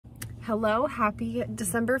Hello, happy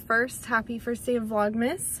December 1st, happy first day of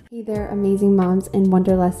Vlogmas. Hey there, amazing moms and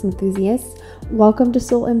wanderlust enthusiasts. Welcome to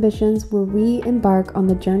Soul Ambitions, where we embark on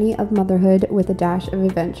the journey of motherhood with a dash of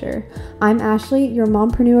adventure. I'm Ashley, your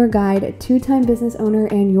mompreneur guide, two-time business owner,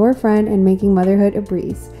 and your friend in making motherhood a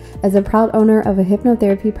breeze. As a proud owner of a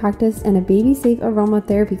hypnotherapy practice and a baby-safe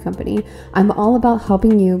aromatherapy company, I'm all about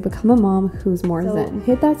helping you become a mom who's more zen.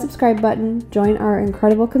 Hit that subscribe button, join our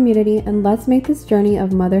incredible community, and let's make this journey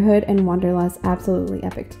of motherhood and wanderlust absolutely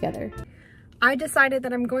epic together. I decided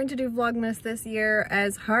that I'm going to do Vlogmas this year,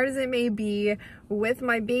 as hard as it may be, with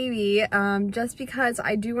my baby, just because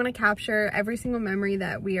I do want to capture every single memory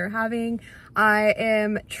that we are having. I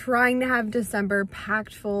am trying to have December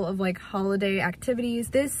packed full of like holiday activities.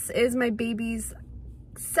 This is my baby's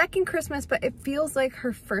second Christmas, but it feels like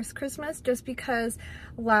her first Christmas just because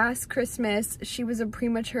last Christmas she was a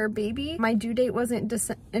premature baby. My due date wasn't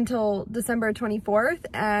until December 24th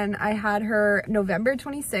and I had her November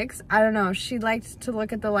 26th. I don't know, she liked to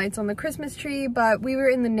look at the lights on the Christmas tree, but we were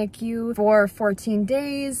in the NICU for 14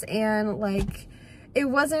 days and like it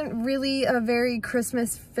wasn't really a very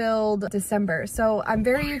Christmas filled December. So I'm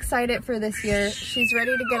very excited for this year. She's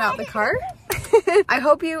ready to get out the car. I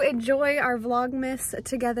hope you enjoy our Vlogmas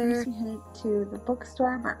together. We headed to the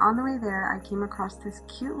bookstore, but on the way there I came across this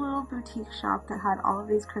cute little boutique shop that had all of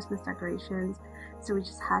these Christmas decorations. So we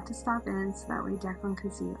just had to stop in so that way Declan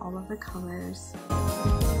could see all of the colors.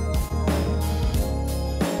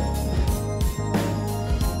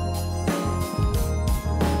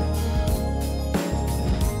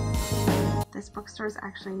 This bookstore is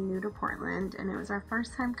actually new to Portland and it was our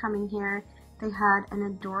first time coming here. They had an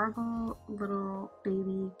adorable little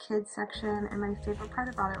baby kids section, and my favorite part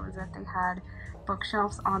about it was that they had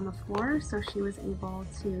bookshelves on the floor so she was able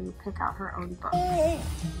to pick out her own books.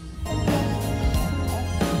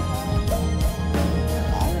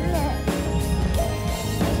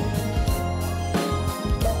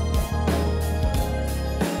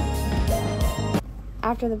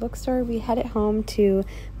 After the bookstore, we headed home to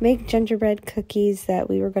make gingerbread cookies that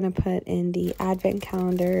we were going to put in the advent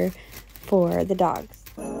calendar for the dogs.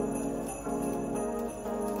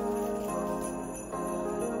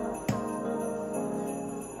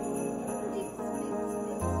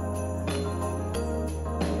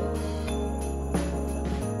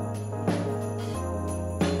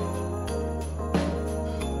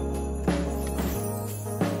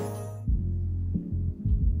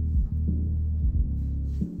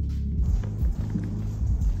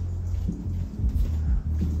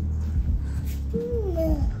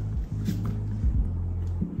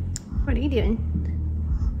 What are you doing?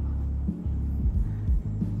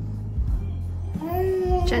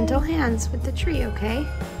 Gentle hands with the tree, okay?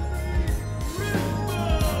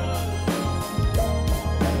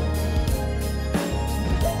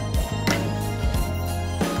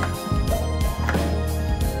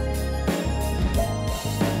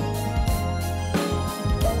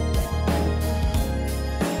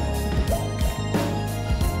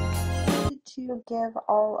 To give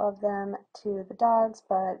all of them to the dogs,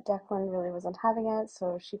 but Declan really wasn't having it,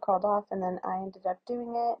 so she called off and then I ended up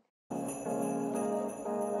doing it.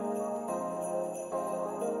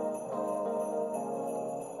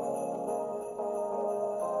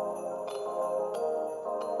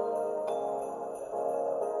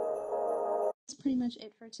 That's pretty much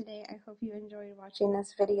it for today. I hope you enjoyed watching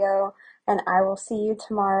this video and I will see you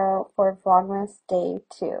tomorrow for Vlogmas Day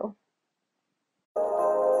 2.